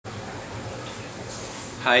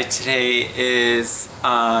Hi, today is,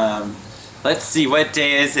 let's see, what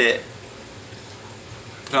day is it?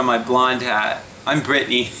 Put on my blonde hat. I'm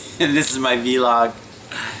Brittany, and this is my vlog.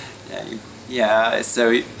 Yeah,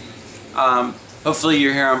 so, hopefully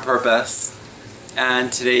you're here on purpose.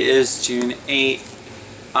 And today is June 8th.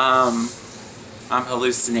 I'm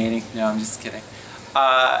hallucinating. No, I'm just kidding.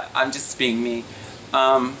 I'm just being me.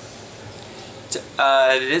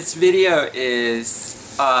 This video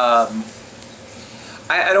is,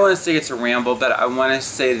 I don't want to say it's a ramble, but I want to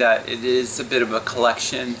say that it is a bit of a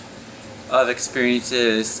collection of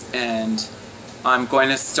experiences, and I'm going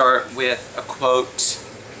to start with a quote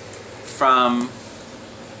from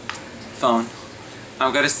phone.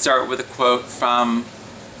 I'm going to start with a quote from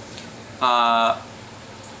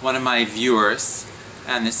one of my viewers,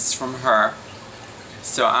 and this is from her.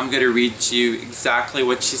 So I'm going to read you exactly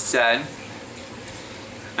what she said.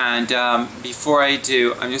 And before I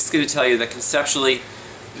do, I'm just going to tell you that conceptually,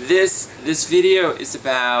 this video is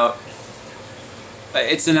about,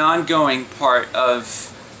 it's an ongoing part of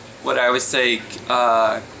what I would say,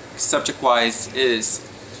 subject-wise, is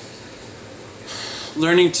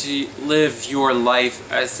learning to live your life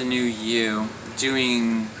as the new you,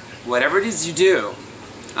 doing whatever it is you do.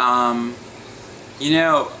 I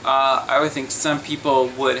would think some people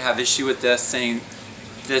would have issue with this, saying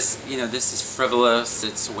this is frivolous,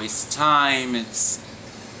 it's a waste of time,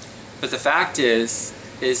 but the fact is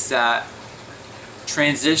that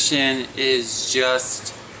transition is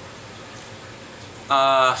just,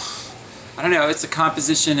 I don't know, it's a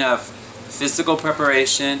composition of physical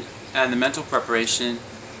preparation and the mental preparation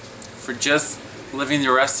for just living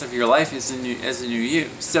the rest of your life as a new you.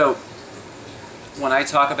 So when I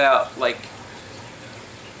talk about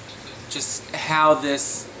just how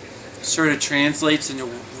this sort of translates into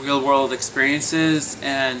real world experiences,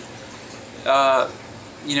 and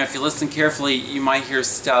if you listen carefully, you might hear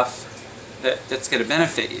stuff that's going to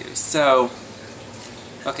benefit you. So,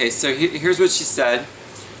 okay, so here's what she said.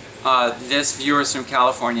 This viewer is from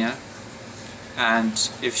California, and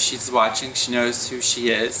if she's watching, she knows who she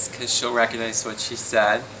is because she'll recognize what she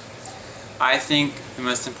said. I think the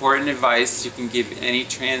most important advice you can give any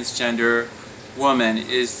transgender woman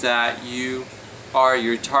is that you are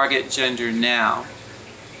your target gender now,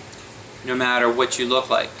 no matter what you look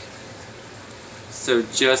like. So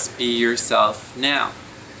just be yourself now.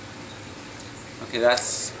 Okay,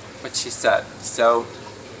 that's what she said. So,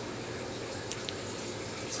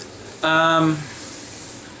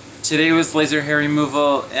 today was laser hair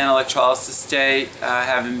removal and electrolysis day. I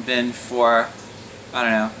haven't been for, I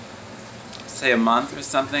don't know, say a month or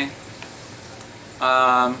something.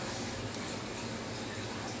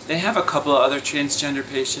 They have a couple of other transgender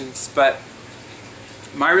patients, but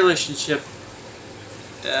my relationship,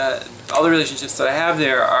 all the relationships that I have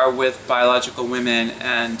there are with biological women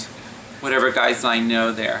and whatever guys I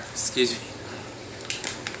know there. Excuse me.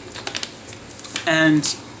 And,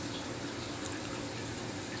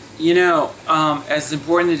 as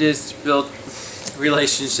important it is to build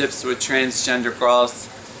relationships with transgender girls,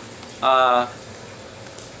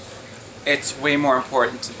 it's way more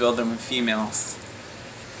important to build them with females.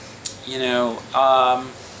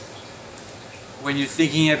 When you're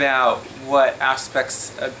thinking about what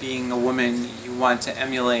aspects of being a woman you want to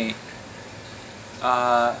emulate,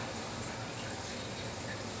 I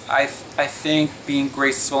think being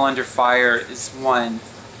graceful under fire is one.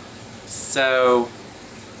 So,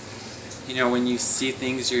 when you see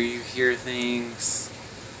things or you hear things,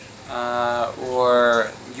 or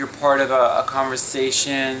you're part of a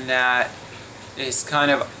conversation that is kind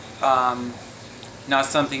of not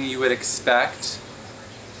something you would expect,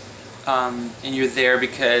 and you're there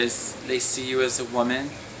because they see you as a woman.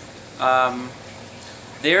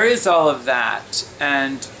 There is all of that,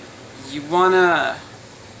 and you want to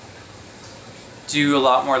do a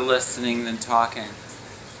lot more listening than talking.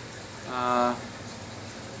 I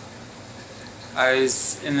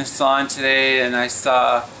was in the salon today and I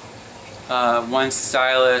saw one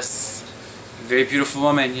stylist, a very beautiful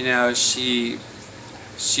woman, she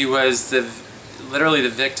was literally the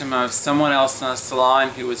victim of someone else in the salon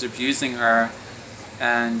who was abusing her,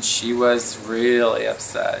 and she was really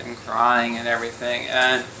upset and crying and everything,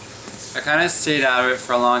 and I kind of stayed out of it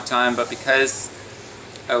for a long time, but because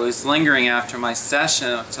I was lingering after my session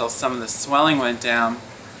until some of the swelling went down,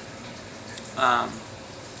 I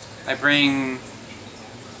bring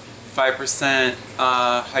 5%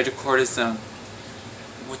 hydrocortisone.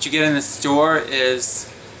 What you get in the store is,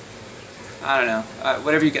 I don't know,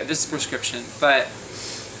 whatever you get. This is prescription, but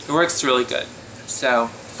it works really good. So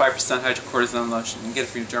 5% hydrocortisone lotion. You can get it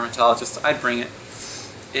from your dermatologist. I'd bring it.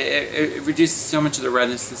 It reduces so much of the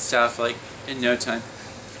redness and stuff, like, in no time.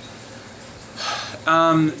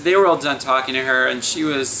 they were all done talking to her, and she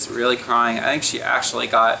was really crying. I think she actually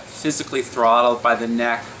got physically throttled by the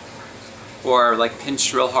neck, or like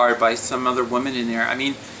pinched real hard by some other woman in there. I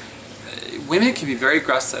mean, women can be very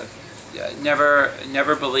aggressive.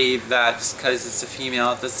 Never believe that just because it's a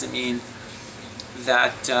female, it doesn't mean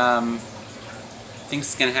that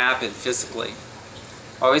things can happen physically.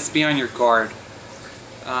 Always be on your guard.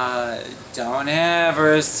 Don't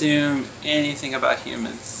ever assume anything about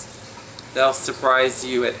humans. They'll surprise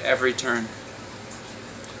you at every turn.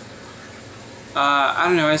 I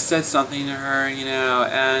don't know, I said something to her, you know,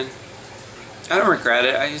 and I don't regret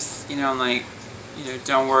it. I just, you know, I'm like, you know,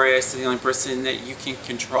 don't worry. I said the only person that you can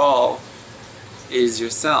control is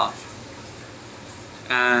yourself.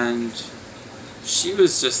 And she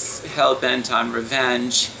was just hell-bent on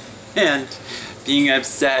revenge and being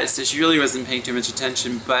upset, so she really wasn't paying too much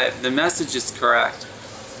attention, but the message is correct.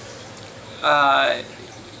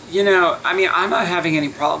 You know, I mean, I'm not having any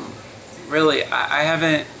problem. Really, I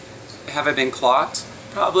haven't... Have I been clocked?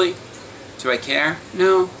 Probably. Do I care?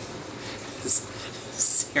 No.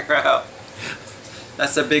 0.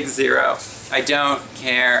 That's a big 0. I don't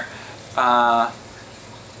care.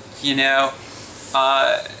 You know,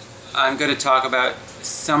 I'm going to talk about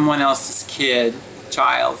someone else's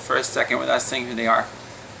child, for a second without saying who they are.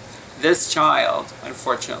 This child,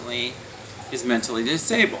 unfortunately, is mentally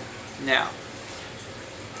disabled. Now,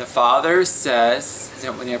 the father says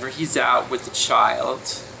that whenever he's out with the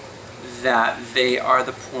child, that they are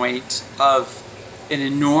the point of an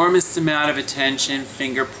enormous amount of attention,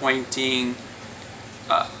 finger pointing.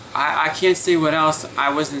 I can't say what else.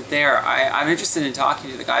 I wasn't there. I'm interested in talking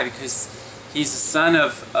to the guy because he's the son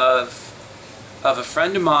of a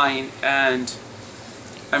friend of mine, and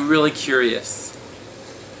I'm really curious.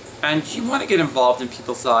 And you want to get involved in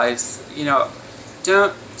people's lives. You know,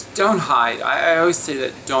 don't hide. I always say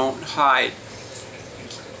that don't hide.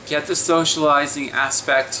 Get the socializing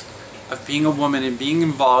aspect of being a woman and being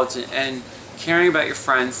involved and caring about your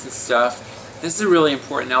friends and stuff. This is a really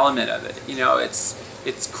important element of it. You know, it's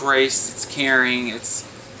grace, it's caring, it's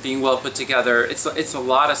being well put together. It's a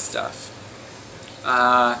lot of stuff.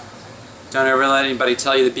 Don't ever let anybody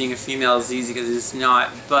tell you that being a female is easy, because it's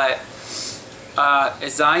not. But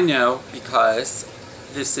as I know, because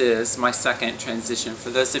this is my second transition, for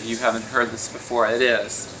those of you who haven't heard this before, it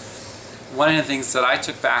is. One of the things that I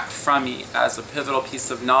took back from me as a pivotal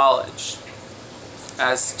piece of knowledge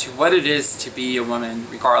as to what it is to be a woman,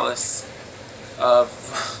 regardless of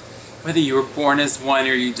whether you were born as one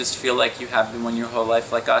or you just feel like you have been one your whole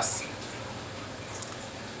life like us,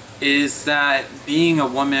 is that being a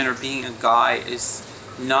woman or being a guy is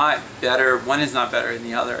not better, one is not better than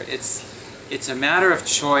the other. It's a matter of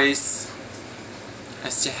choice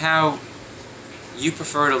as to how you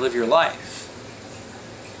prefer to live your life.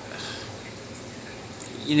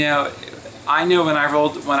 You know, I know when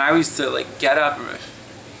I used to like get up,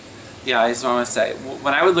 yeah, I just want to say,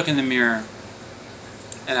 when I would look in the mirror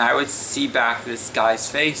and I would see back this guy's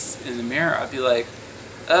face in the mirror, I'd be like,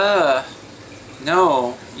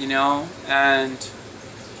 no, you know, and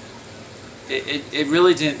it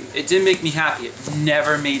really didn't make me happy. It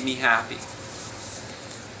never made me happy.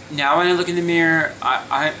 Now when I look in the mirror,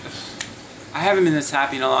 I haven't been this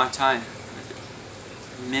happy in a long time.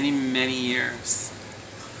 Many years.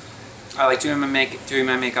 I like doing my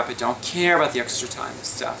makeup. I don't care about the extra time and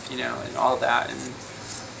stuff, you know, and all that. And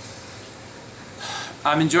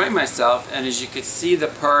I'm enjoying myself. And as you could see, the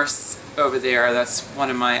purse over there, that's one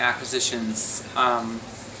of my acquisitions.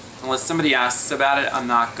 Unless somebody asks about it, I'm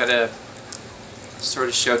not gonna sort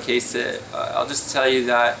of showcase it. I'll just tell you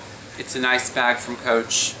that it's a nice bag from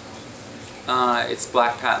Coach. It's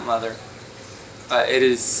black patent leather. It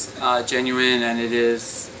is genuine, and it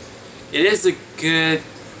is a good,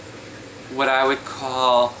 what I would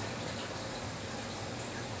call,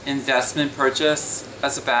 investment purchase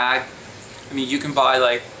as a bag. I mean, you can buy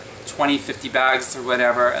like 20, 50 bags or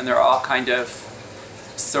whatever, and they're all kind of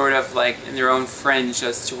sort of like in their own fringe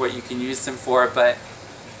as to what you can use them for, but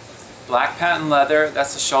black patent leather,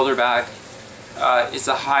 that's a shoulder bag, is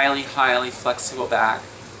a highly flexible bag,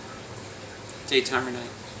 daytime or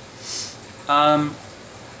night.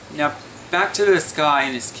 Now back to this guy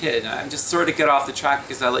and his kid. I'm just sort of get off the track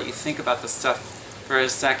because I let you think about this stuff for a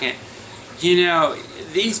second. You know,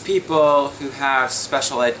 these people who have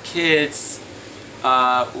special ed kids,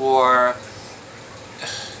 or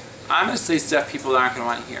I'm going to say stuff people aren't going to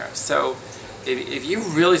want to hear. So if you're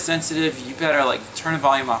really sensitive, you better like turn the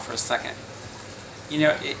volume off for a second. You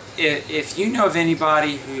know, if you know of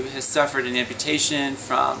anybody who has suffered an amputation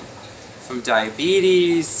from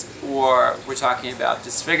diabetes, or we're talking about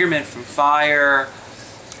disfigurement from fire,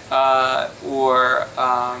 or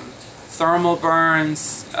thermal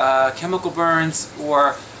burns, chemical burns,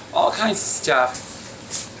 or all kinds of stuff.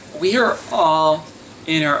 We are all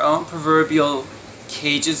in our own proverbial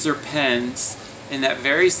cages or pens in that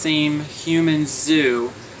very same human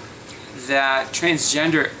zoo that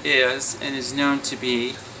transgender is and is known to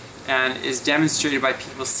be, and is demonstrated by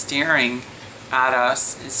people staring at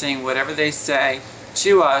us and saying whatever they say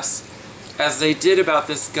to us, as they did about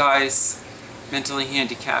this guy's mentally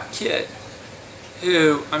handicapped kid,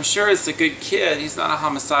 who I'm sure is a good kid. He's not a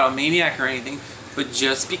homicidal maniac or anything, but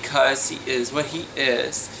just because he is what he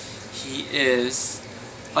is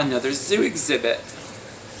another zoo exhibit.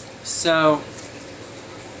 So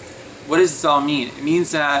what does this all mean? It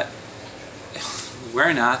means that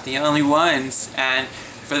we're not the only ones, and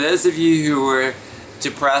for those of you who were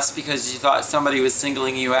depressed because you thought somebody was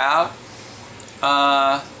singling you out,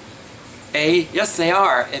 A, yes they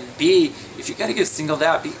are, and B, if you're gonna get singled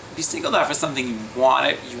out, be singled out for something you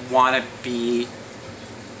want to be,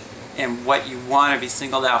 and what you want to be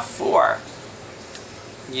singled out for.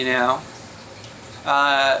 You know,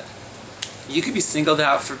 you could be singled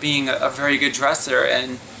out for being a very good dresser,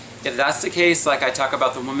 and if that's the case, like I talk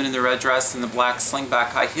about the woman in the red dress and the black slingback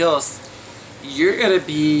high heels, you're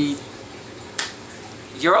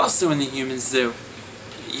also in the human zoo.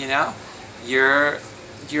 You know, you're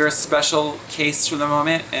a special case for the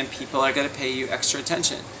moment, and people are going to pay you extra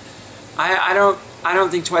attention. I don't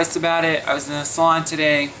think twice about it. I was in a salon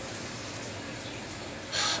today.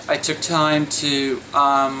 I took time to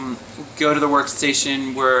go to the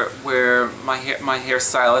workstation where my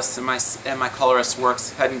hairstylist and my colorist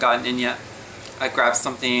works. Hadn't gotten in yet. I grabbed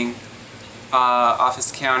something off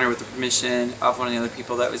his counter with the permission of one of the other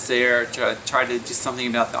people that was there to try to do something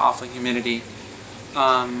about the awful humidity.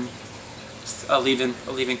 A leave-in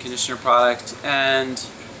conditioner product, and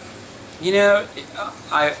you know,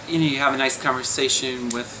 you have a nice conversation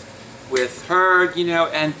with her, you know,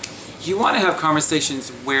 and you want to have conversations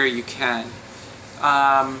where you can.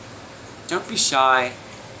 Don't be shy,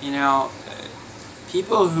 you know.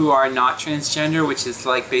 People who are not transgender, which is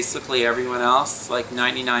like basically everyone else, like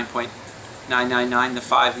 99.999, the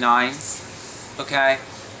 5 nines, okay,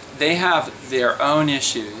 they have their own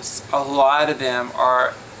issues. A lot of them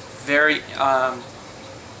are very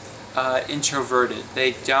introverted.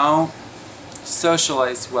 They don't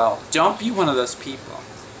socialize well. Don't be one of those people.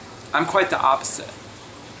 I'm quite the opposite,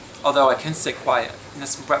 although I can stay quiet, and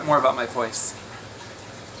that's more about my voice.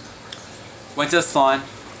 Went to the salon,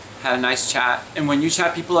 had a nice chat, and when you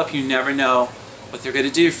chat people up, you never know what they're going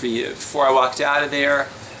to do for you. Before I walked out of there,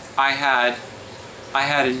 I had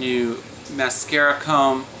a new mascara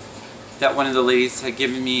comb that one of the ladies had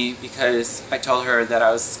given me because I told her that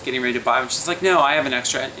I was getting ready to buy one. She's like, no, I have an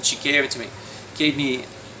extra, and she gave it to me. Gave me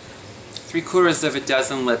 3/4 of a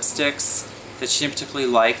dozen lipsticks that she didn't particularly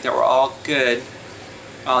like, that were all good.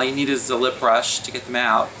 All you need is a lip brush to get them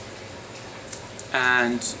out.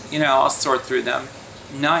 And, you know, I'll sort through them.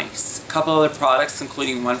 Nice. A couple other products,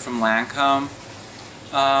 including one from Lancome.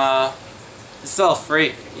 It's all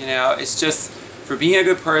free, you know. It's just for being a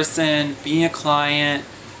good person, being a client,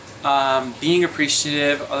 being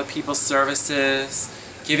appreciative of other people's services,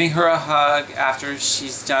 giving her a hug after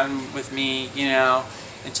she's done with me, you know,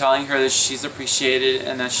 and telling her that she's appreciated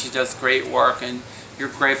and that she does great work and you're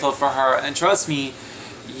grateful for her. And trust me,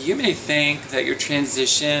 you may think that your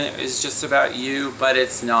transition is just about you, but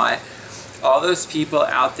it's not. All those people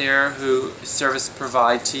out there who service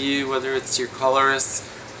provide to you, whether it's your colorist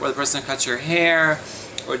or the person who cuts your hair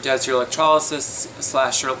or does your electrolysis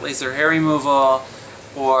 / your laser hair removal,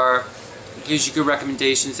 or gives you good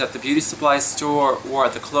recommendations at the beauty supply store or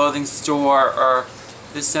at the clothing store or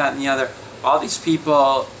this, that, and the other. All these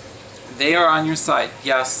people, they are on your side.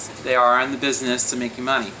 Yes, they are in the business to make you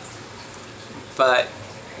money. But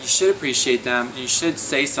you should appreciate them, and you should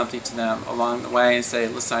say something to them along the way and say,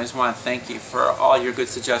 listen, I just want to thank you for all your good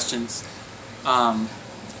suggestions.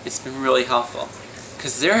 It's been really helpful.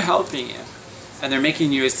 Because they're helping you, and they're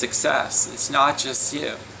making you a success. It's not just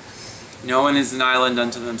you. No one is an island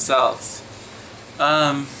unto themselves.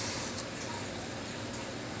 I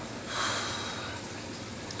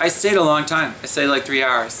stayed a long time. I stayed like 3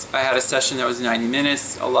 hours. I had a session that was 90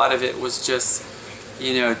 minutes. A lot of it was just,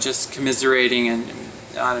 you know, just commiserating and,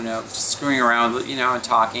 I don't know, just screwing around, you know, and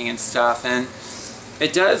talking and stuff. And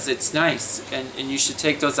it's nice. And you should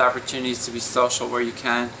take those opportunities to be social where you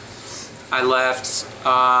can. I left,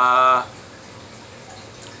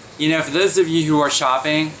 you know, for those of you who are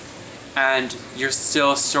shopping and you're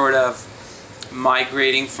still sort of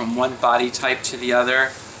migrating from one body type to the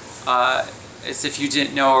other, as if you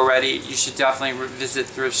didn't know already, you should definitely visit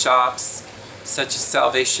thrift shops. such as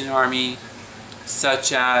Salvation Army,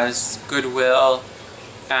 such as Goodwill,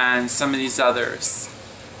 and some of these others.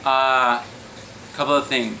 A couple of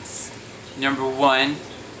things. Number one,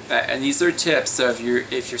 and these are tips, so if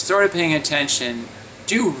you're sort of paying attention,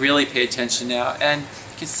 do really pay attention now and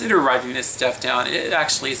consider writing this stuff down. It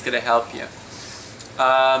actually is going to help you.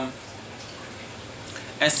 At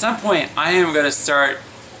some point, I am going to start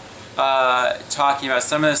talking about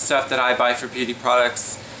some of the stuff that I buy for beauty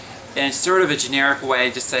products in sort of a generic way,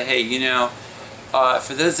 to say, hey, you know,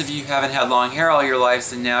 for those of you who haven't had long hair all your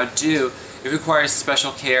lives and now do, it requires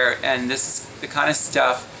special care, and this is the kind of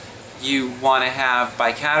stuff you want to have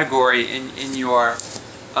by category in your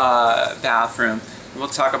bathroom. We'll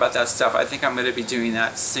talk about that stuff. I think I'm going to be doing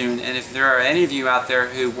that soon, and if there are any of you out there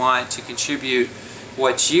who want to contribute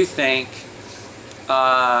what you think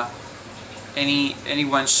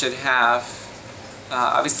anyone should have,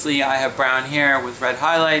 obviously I have brown hair with red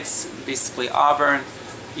highlights, basically auburn.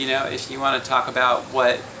 You know, if you want to talk about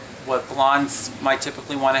what blondes might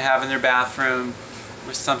typically want to have in their bathroom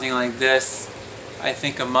or something like this, I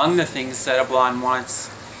think among the things that a blonde wants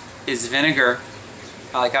is vinegar,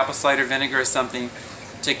 like apple cider vinegar or something,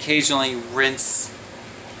 to occasionally rinse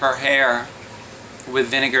her hair with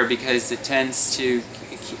vinegar, because it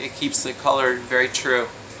keeps the color very true.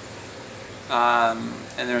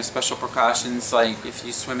 And there are special precautions, like if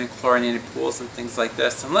you swim in chlorinated pools and things like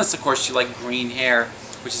this, unless of course you like green hair,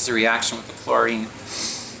 which is a reaction with the chlorine.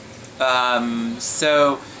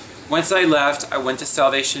 So once I left, I went to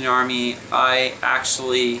Salvation Army. I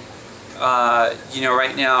actually, you know,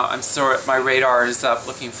 right now my radar is up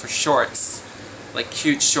looking for shorts, like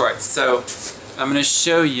cute shorts. So I'm going to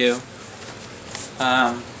show you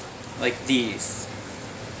like these.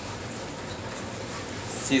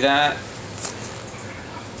 See that?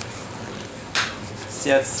 See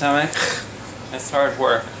that stomach? That's hard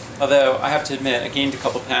work. Although I have to admit, I gained a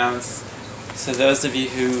couple pounds. So those of you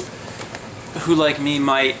who like me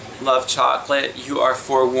might love chocolate, you are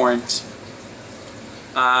forewarned.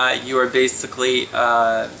 You are basically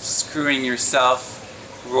screwing yourself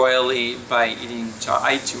royally by eating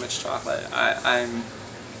chocolate. I eat too much chocolate.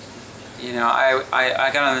 You know,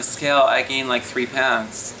 I got on the scale, I gained like 3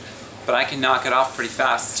 pounds. But I can knock it off pretty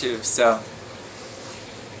fast too, so.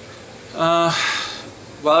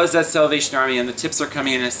 While I was at Salvation Army, and the tips are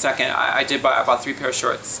coming in a second, I bought 3 pair of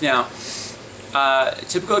shorts. Now, a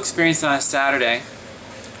typical experience on a Saturday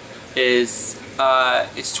is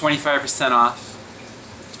it's 25% off,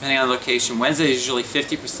 depending on the location. Wednesday is usually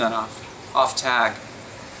 50% off tag.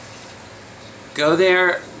 Go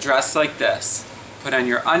there, dress like this. Put on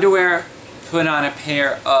your underwear, put on a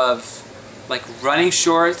pair of like running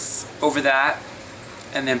shorts over that,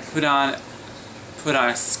 and then put on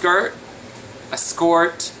a skirt, a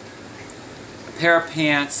skirt, a pair of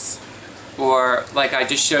pants, or like I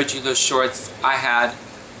just showed you those shorts I had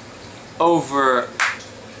over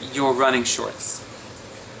your running shorts.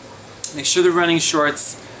 Make sure the running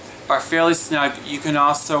shorts are fairly snug. You can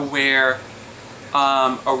also wear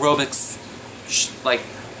aerobics like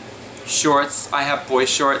shorts. I have boy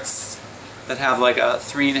shorts that have like a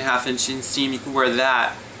 3.5-inch inseam. You can wear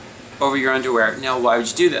that over your underwear. Now, why would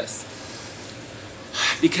you do this?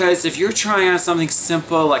 Because if you're trying on something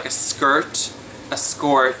simple like a skirt, a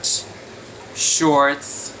skirt,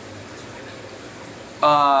 shorts,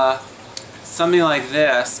 something like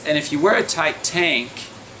this, and if you wear a tight tank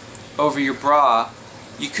over your bra,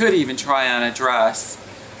 you could even try on a dress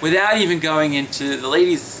without even going into the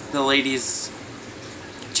ladies'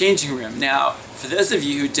 changing room. Now, for those of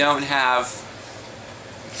you who don't have,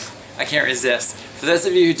 I can't resist, for those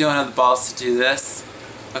of you who don't have the balls to do this,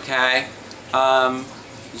 okay,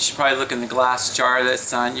 you should probably look in the glass jar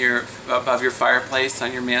that's on above your fireplace,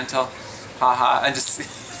 on your mantle. Haha, I just,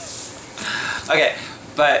 okay,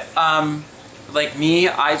 but, like me,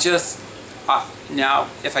 I just, now,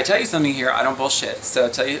 if I tell you something here, I don't bullshit, so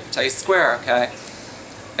tell you square, okay?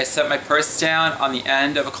 I set my purse down on the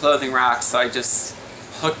end of a clothing rack, so I just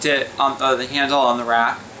hooked it on the handle on the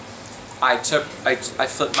rack. I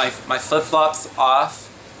flipped my flip-flops off.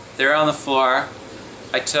 They're on the floor.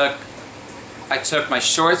 I took my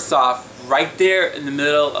shorts off right there in the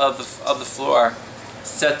middle of the floor,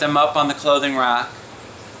 set them up on the clothing rack,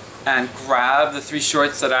 and grabbed the 3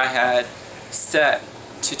 shorts that I had set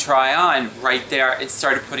to try on right there and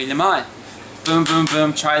started putting them on. Boom, boom,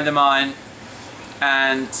 boom, tried them on,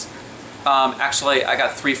 and actually I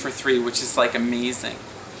got 3 for 3, which is like amazing.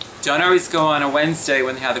 Don't always go on a Wednesday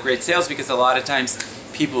when they have the great sales, because a lot of times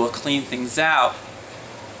people will clean things out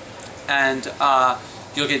and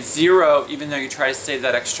you'll get 0 even though you try to save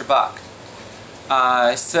that extra buck.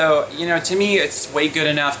 So, you know, to me it's way good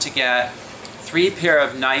enough to get 3 pair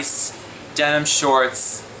of nice denim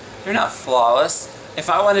shorts. They're not flawless. If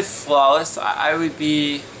I wanted flawless, I would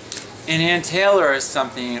be in Ann Taylor or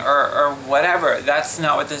something, or whatever. That's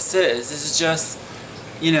not what this is. This is just,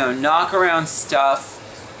 you know, knock around stuff,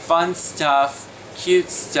 fun stuff, cute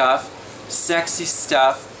stuff, sexy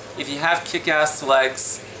stuff. If you have kick-ass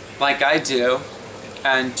legs, like I do,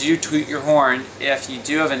 and do toot your horn if you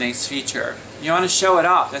do have a nice feature. You want to show it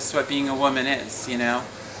off. That's what being a woman is, you know.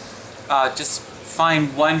 Just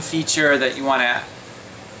find one feature that you want to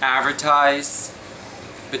advertise,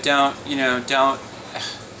 but don't, you know, don't.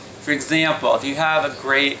 For example, if you have a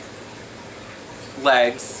great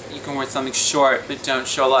legs, you can wear something short, but don't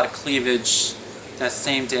show a lot of cleavage that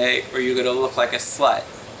same day, or you're gonna look like a slut.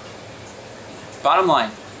 Bottom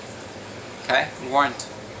line, okay, warned.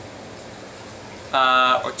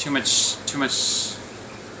 Or too much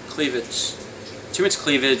cleavage. Too much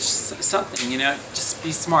cleavage, something, you know, just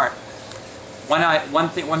be smart. One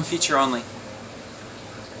feature only.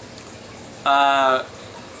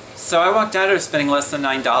 So I walked out of spending less than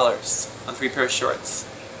 $9 on 3 pair of shorts.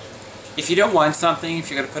 If you don't want something, if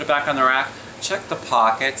you're going to put it back on the rack, check the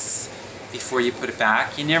pockets before you put it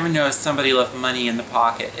back. You never know if somebody left money in the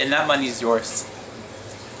pocket, and that money's yours.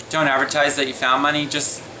 Don't advertise that you found money,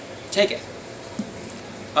 just take it.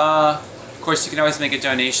 Of course, you can always make a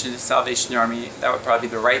donation to the Salvation Army. That would probably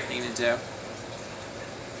be the right thing to do.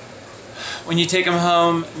 When you take them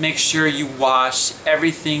home, make sure you wash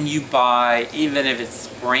everything you buy, even if it's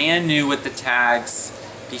brand new with the tags,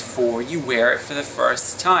 before you wear it for the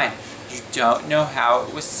first time. You don't know how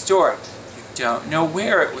it was stored. You don't know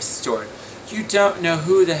where it was stored. You don't know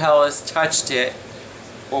who the hell has touched it,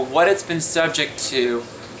 or what it's been subject to,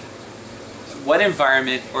 what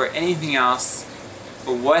environment, or anything else,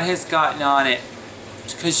 or what has gotten on it.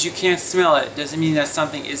 Because you can't smell it doesn't mean that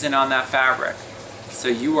something isn't on that fabric. So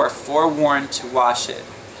you are forewarned to wash it.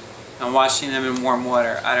 I'm washing them in warm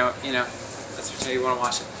water. I don't, you know, that's what you want to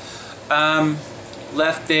wash it.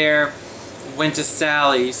 Left there, went to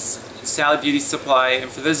Sally's, Sally Beauty Supply. And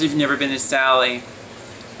for those of you who've never been to Sally,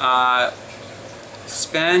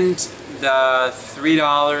 spend the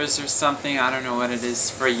 $3 or something, I don't know what it is,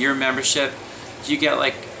 for a year membership. You get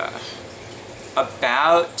like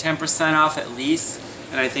about 10% off at least,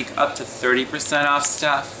 and I think up to 30% off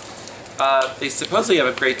stuff. They supposedly have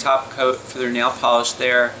a great top coat for their nail polish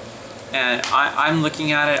there, and I'm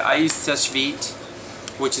looking at it. I use Seche Vite,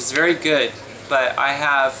 which is very good, but I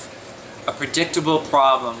have a predictable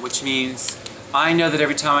problem, which means I know that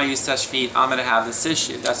every time I use Seche Vite, I'm going to have this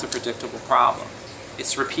issue. That's a predictable problem.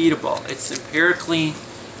 It's repeatable. It's empirically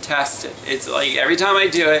tested. It's like every time I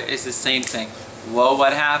do it, it's the same thing. Well,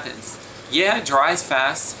 what happens? Yeah, it dries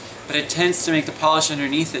fast, but it tends to make the polish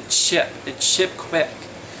underneath it chip. It chip quick.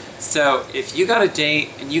 So if you got a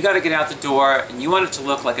date and you got to get out the door and you want it to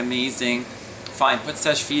look like amazing, fine, put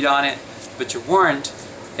Seche Vite on it, but you're warned,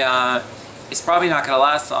 it's probably not going to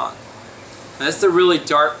last long. Now, this is a really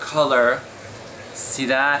dark color. See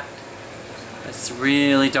that? It's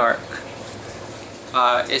really dark.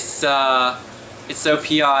 It's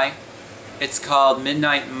OPI. It's called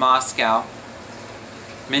Midnight Moscow.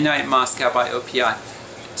 Midnight Moscow by OPI.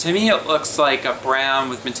 To me, it looks like a brown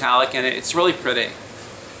with metallic in it. It's really pretty.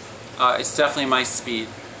 It's definitely my speed.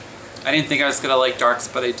 I didn't think I was going to like darks,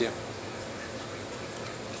 but I do.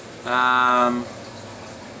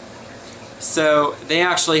 So they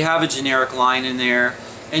actually have a generic line in there.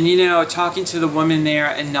 And you know, talking to the woman there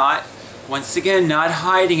and not, once again, not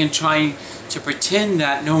hiding and trying to pretend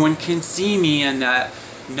that no one can see me and that,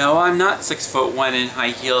 no, I'm not 6'1" in high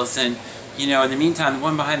heels. And, you know, in the meantime, the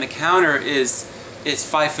one behind the counter is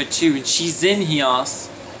 5'2" and she's in heels.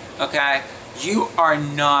 Okay? You are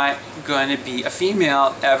not going to be a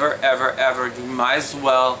female ever, ever, ever. You might as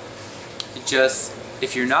well just,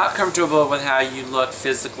 if you're not comfortable with how you look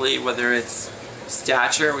physically, whether it's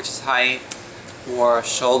stature, which is height, or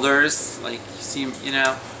shoulders, like you see, you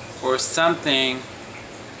know, or something,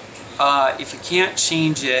 if you can't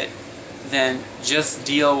change it, then just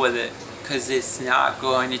deal with it, because it's not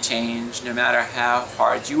going to change no matter how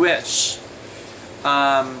hard you wish.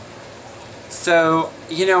 So,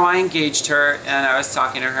 you know, I engaged her and I was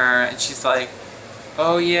talking to her and she's like,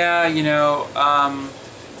 oh yeah, you know,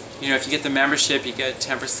 if you get the membership, you get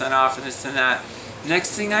 10% off and this and that.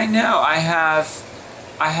 Next thing I know, I have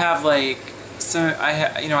like,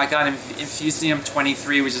 I got Infusium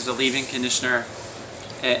 23, which is a leave-in conditioner,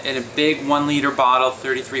 in a big 1 liter bottle,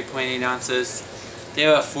 33.8 ounces. They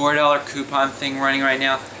have a $4 coupon thing running right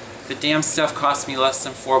now. The damn stuff cost me less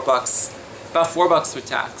than $4, about $4 with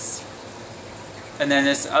tax. And then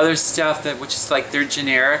this other stuff which is like they're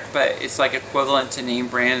generic, but it's like equivalent to name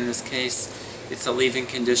brand in this case, It's a leave-in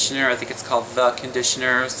conditioner. I think it's called The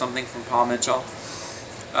Conditioner or something from Paul Mitchell.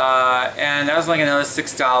 And that was like another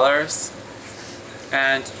 $6.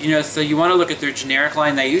 And, you know, so you want to look at their generic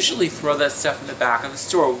line. They usually throw that stuff in the back of the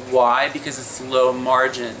store. Why? Because it's low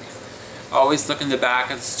margin. Always look in the back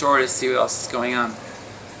of the store to see what else is going on.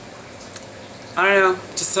 I don't know,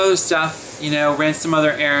 just other stuff, you know, ran some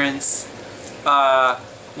other errands.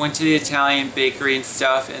 Went to the Italian bakery and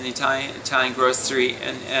stuff, and the Italian grocery,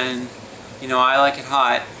 and you know, I like it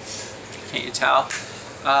hot. Can't you tell?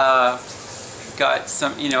 Got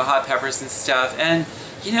some, you know, hot peppers and stuff, and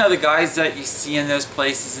you know, the guys that you see in those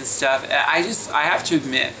places and stuff, I have to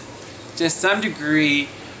admit, to some degree,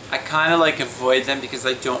 I kind of like avoid them because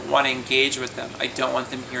I don't want to engage with them. I don't want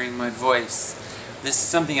them hearing my voice. This is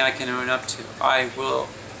something I can own up to. I will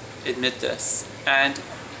admit this, and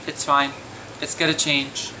it's fine. It's got to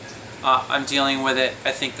change. I'm dealing with it.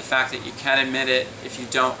 I think the fact that you can admit it, if you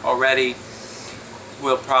don't already,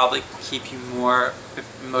 will probably keep you more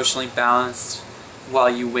emotionally balanced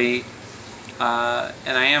while you wait.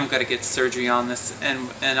 And I am going to get surgery on this,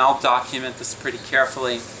 and I'll document this pretty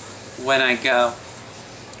carefully when I go,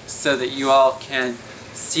 so that you all can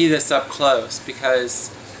see this up close,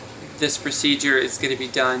 because this procedure is going to be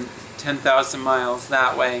done 10,000 miles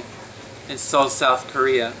that way in Seoul, South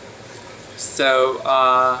Korea. So,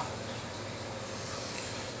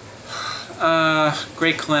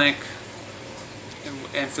 great clinic.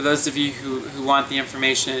 And for those of you who want the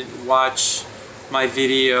information, watch my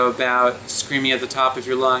video about screaming at the top of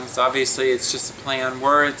your lungs. Obviously, it's just a play on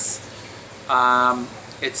words.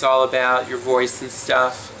 It's all about your voice and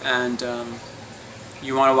stuff, and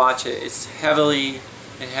you want to watch it. It's heavily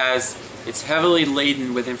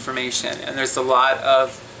laden with information, and there's a lot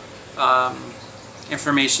of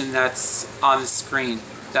information that's on the screen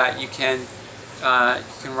that you can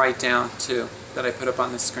write down too, that I put up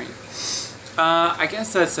on the screen. I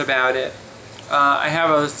guess that's about it. I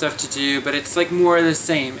have other stuff to do, but it's like more of the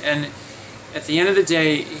same. And at the end of the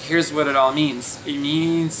day, here's what it all means. It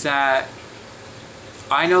means that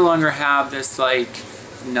I no longer have this like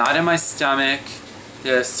knot in my stomach,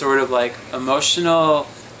 this sort of like emotional,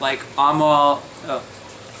 like I'm all, oh,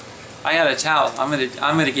 I got a towel. I'm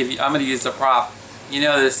gonna use a prop. You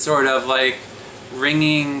know, this sort of like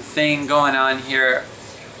ringing thing going on here,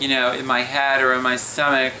 you know, in my head or in my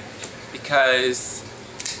stomach, because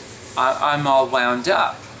I'm all wound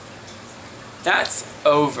up. That's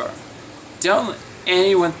over. Don't let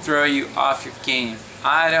anyone throw you off your game.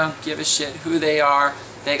 I don't give a shit who they are.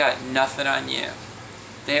 They got nothing on you.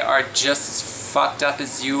 They are just as fucked up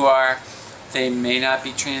as you are. They may not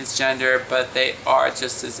be transgender, but they are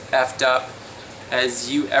just as effed up as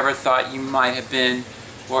you ever thought you might have been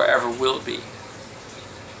or ever will be.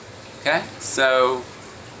 Okay? So,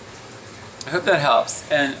 I hope that helps.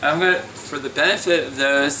 And I'm going to, for the benefit of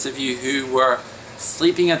those of you who were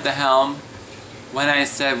sleeping at the helm when I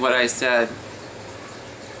said what I said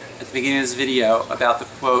at the beginning of this video about the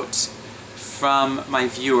quote from my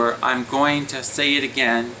viewer, I'm going to say it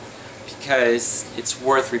again because it's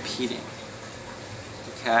worth repeating.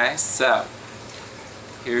 Okay, so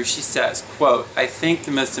here she says, quote, I think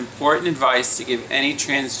the most important advice to give any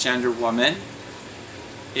transgender woman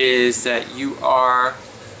is that you are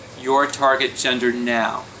your target gender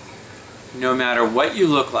now, no matter what you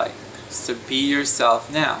look like. So be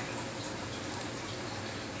yourself now.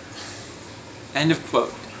 End of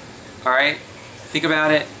quote. Alright? Think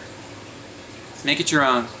about it. Make it your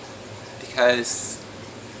own. Because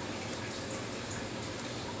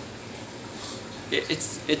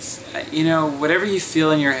it's you know, whatever you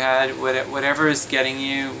feel in your head, whatever is getting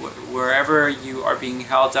you, wherever you are being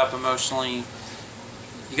held up emotionally,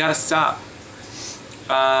 you gotta stop.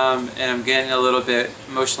 And I'm getting a little bit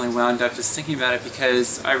emotionally wound up just thinking about it,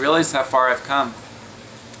 because I realize how far I've come.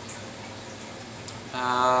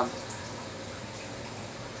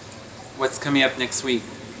 What's coming up next week?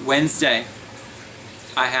 Wednesday,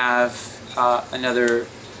 I have another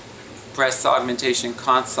breast augmentation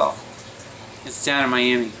consult. It's down in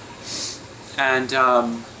Miami. And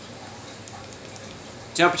don't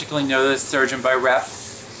particularly know this surgeon by rep.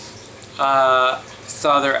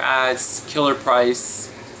 Saw their ads, killer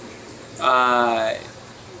price.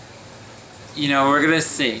 You know, we're gonna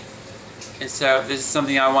see. And so if this is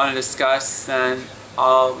something I want to discuss, then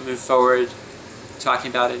I'll move forward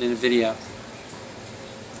talking about it in a video.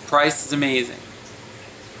 Price is amazing.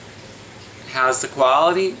 How's the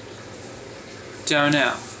quality? Don't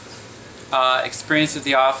know. Experience with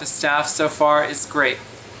the office staff so far is great.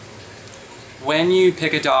 When you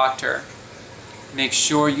pick a doctor, make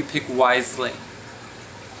sure you pick wisely.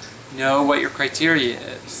 Know what your criteria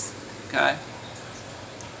is, okay?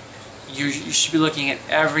 you should be looking at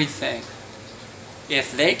everything.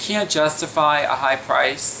 If they can't justify a high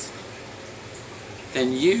price,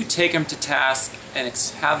 then you take them to task and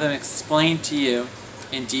have them explain to you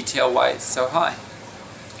in detail why it's so high.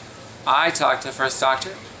 I talked to the first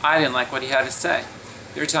doctor. I didn't like what he had to say.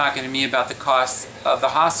 They were talking to me about the cost of the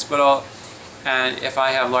hospital, and if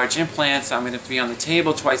I have large implants, I'm going to be on the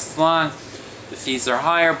table twice as long. The fees are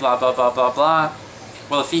higher, blah, blah, blah, blah, blah.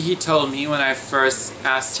 Well, the fee he told me when I first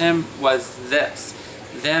asked him was this.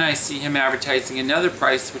 Then I see him advertising another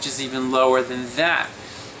price, which is even lower than that.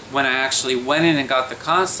 When I actually went in and got the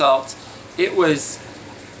consult, it was...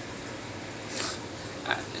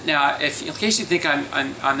 Now, in case you think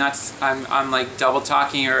I'm like double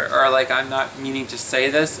talking or like I'm not meaning to say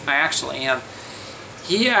this, I actually am.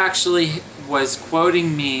 He actually was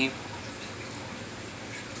quoting me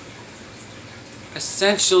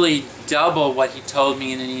essentially double what he told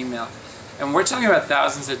me in an email, and we're talking about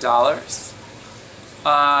thousands of dollars.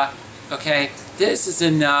 Okay, this is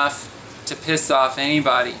enough to piss off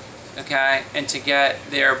anybody, okay, and to get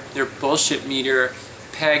their bullshit meter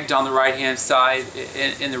pegged on the right hand side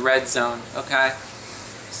in the red zone, okay?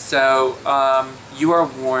 So you are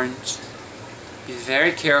warned. Be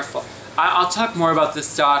very careful. I'll talk more about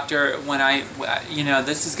this doctor when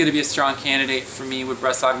this is going to be a strong candidate for me with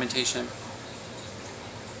breast augmentation.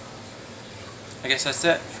 I guess that's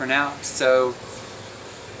it for now. So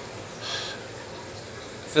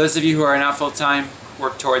for those of you who are not full-time,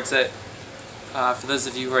 work towards it. For those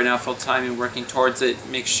of you who are now full-time and working towards it,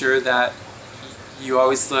 make sure that you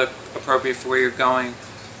always look appropriate for where you're going.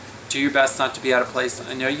 Do your best not to be out of place.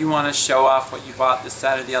 I know you want to show off what you bought, this,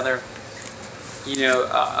 that, or the other.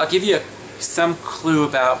 I'll give you some clue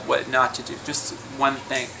about what not to do. Just one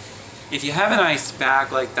thing. If you have a nice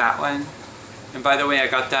bag like that one, and by the way, I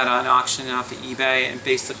got that on auction off of eBay and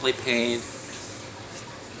basically paid,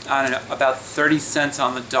 I don't know, about 30 cents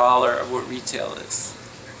on the dollar of what retail is.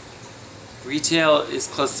 Retail is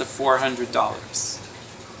close to $400.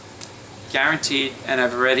 Guaranteed, and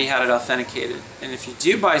I've already had it authenticated. And if you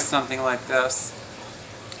do buy something like this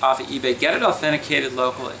off of eBay, get it authenticated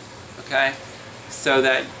locally, okay? So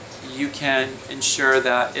that you can ensure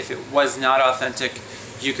that if it was not authentic,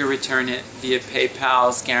 you can return it via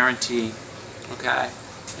PayPal's guarantee, okay?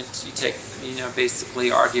 And you take,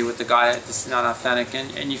 basically argue with the guy that this is not authentic,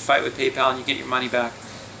 and you fight with PayPal and you get your money back.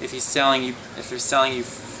 If they're selling you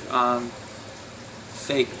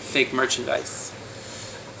fake merchandise.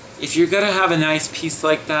 If you're gonna have a nice piece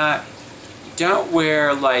like that, don't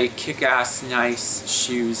wear like kick-ass nice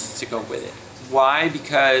shoes to go with it. Why?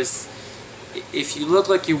 Because if you look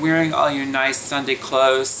like you're wearing all your nice Sunday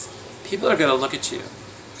clothes, people are gonna look at you.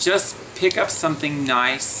 Just pick up something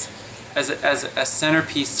nice as a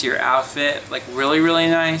centerpiece to your outfit, like really, really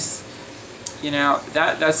nice.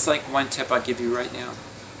 That's like one tip I'll give you right now.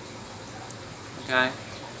 Okay?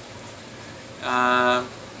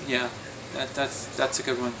 Yeah, that's a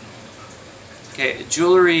good one. Okay,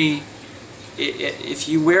 jewelry, if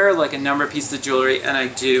you wear like a number of pieces of jewelry, and I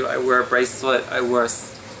do, I wear a bracelet, I wear a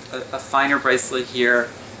finer bracelet here,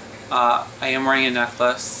 I am wearing a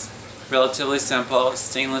necklace, relatively simple,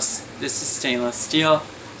 stainless, this is stainless steel,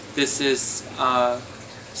 this is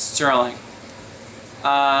sterling,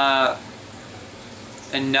 and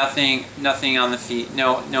nothing on the feet,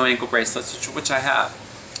 no ankle bracelets, which I have.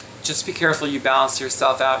 Just be careful you balance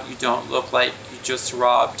yourself out, you don't look like you just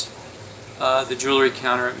robbed the jewelry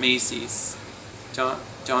counter at Macy's.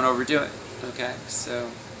 Don't overdo it, okay? So,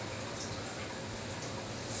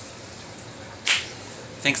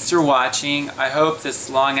 thanks for watching. I hope this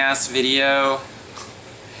long-ass video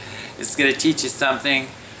is going to teach you something.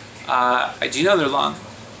 I do know they're long.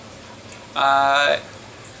 But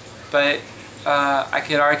I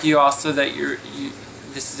could argue also that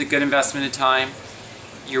this is a good investment of time.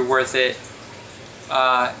 You're worth it.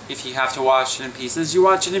 If you have to watch it in pieces, you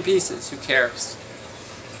watch it in pieces. Who cares?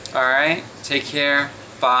 Alright, take care.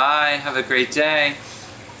 Bye. Have a great day.